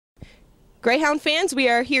Greyhound fans, we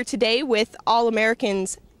are here today with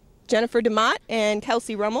All-Americans Jennifer DeMotte and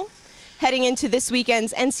Kelsey Rummel, heading into this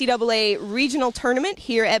weekend's NCAA Regional Tournament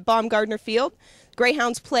here at Baumgardner Field.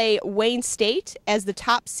 Greyhounds play Wayne State as the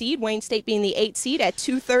top seed, Wayne State being the 8th seed at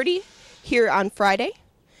 2:30 here on Friday.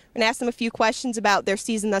 We're going to ask them a few questions about their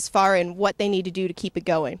season thus far and what they need to do to keep it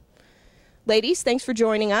going. Ladies, thanks for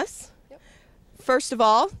joining us. Yep. First of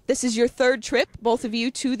all, this is your third trip, both of you,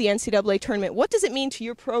 to the NCAA tournament. What does it mean to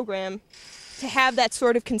your program to have that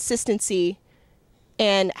sort of consistency,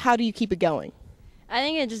 and how do you keep it going? I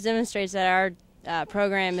think it just demonstrates that our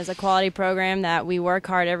program is a quality program, that we work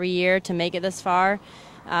hard every year to make it this far.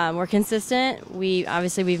 We're consistent. We've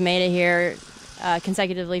made it here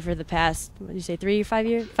consecutively for the past, what did you say, 3 or 5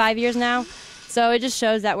 years? 5 years now. So it just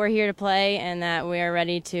shows that we're here to play and that we are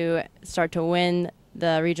ready to start to win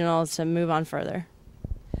the regionals to move on further.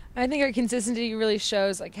 I think our consistency really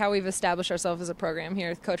shows like how we've established ourselves as a program here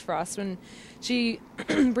with Coach Frost. When she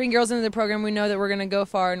brings girls into the program, we know that we're going to go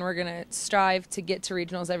far and we're going to strive to get to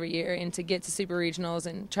regionals every year and to get to super regionals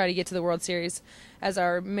and try to get to the World Series as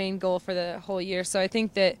our main goal for the whole year. So I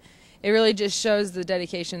think that it really just shows the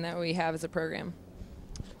dedication that we have as a program.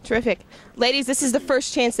 Terrific. Ladies, this is the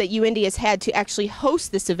first chance that UIndy has had to actually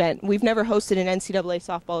host this event. We've never hosted an NCAA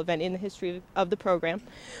softball event in the history of the program.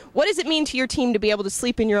 What does it mean to your team to be able to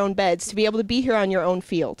sleep in your own beds, to be able to be here on your own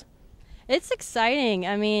field? It's exciting.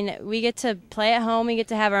 I mean, we get to play at home. We get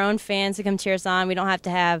to have our own fans to come cheer us on. We don't have to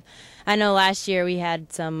have, I know last year we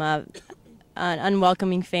had some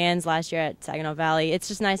unwelcoming fans last year at Saginaw Valley. It's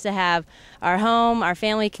just nice to have our home, our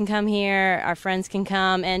family can come here, our friends can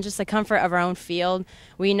come, and just the comfort of our own field.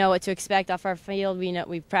 We know what to expect off our field.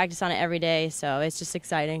 We practice on it every day, so it's just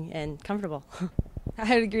exciting and comfortable.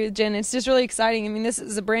 I would agree with Jen. It's just really exciting. I mean, this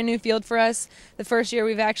is a brand new field for us. The first year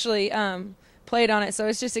we've actually played on it, so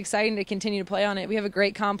it's just exciting to continue to play on it. We have a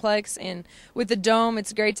great complex, and with the dome,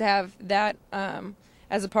 it's great to have that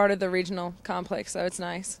as a part of the regional complex, so it's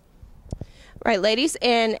nice. Right, ladies,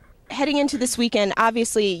 and heading into this weekend,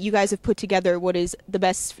 obviously you guys have put together what is the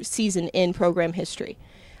best season in program history.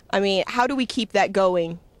 I mean, how do we keep that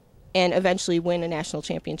going and eventually win a national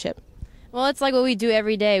championship? Well, it's like what we do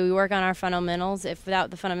every day. We work on our fundamentals. If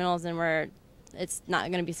without the fundamentals, then it's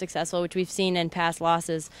not going to be successful, which we've seen in past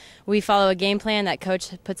losses. We follow a game plan that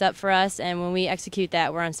Coach puts up for us, and when we execute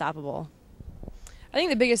that, we're unstoppable. I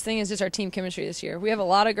think the biggest thing is just our team chemistry this year. We have a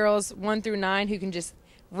lot of girls 1 through 9 who can just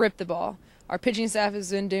rip the ball. Our pitching staff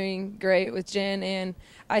has been doing great with Jenn, and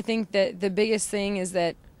I think that the biggest thing is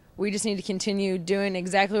that we just need to continue doing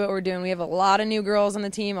exactly what we're doing. We have a lot of new girls on the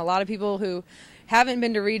team, a lot of people who haven't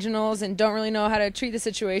been to regionals and don't really know how to treat the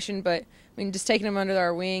situation, but I mean, just taking them under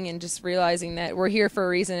our wing and just realizing that we're here for a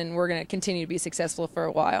reason and we're going to continue to be successful for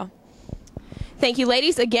a while. Thank you,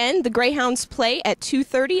 ladies. Again, the Greyhounds play at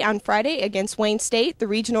 2:30 on Friday against Wayne State. The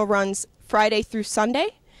regional runs Friday through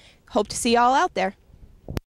Sunday. Hope to see you all out there.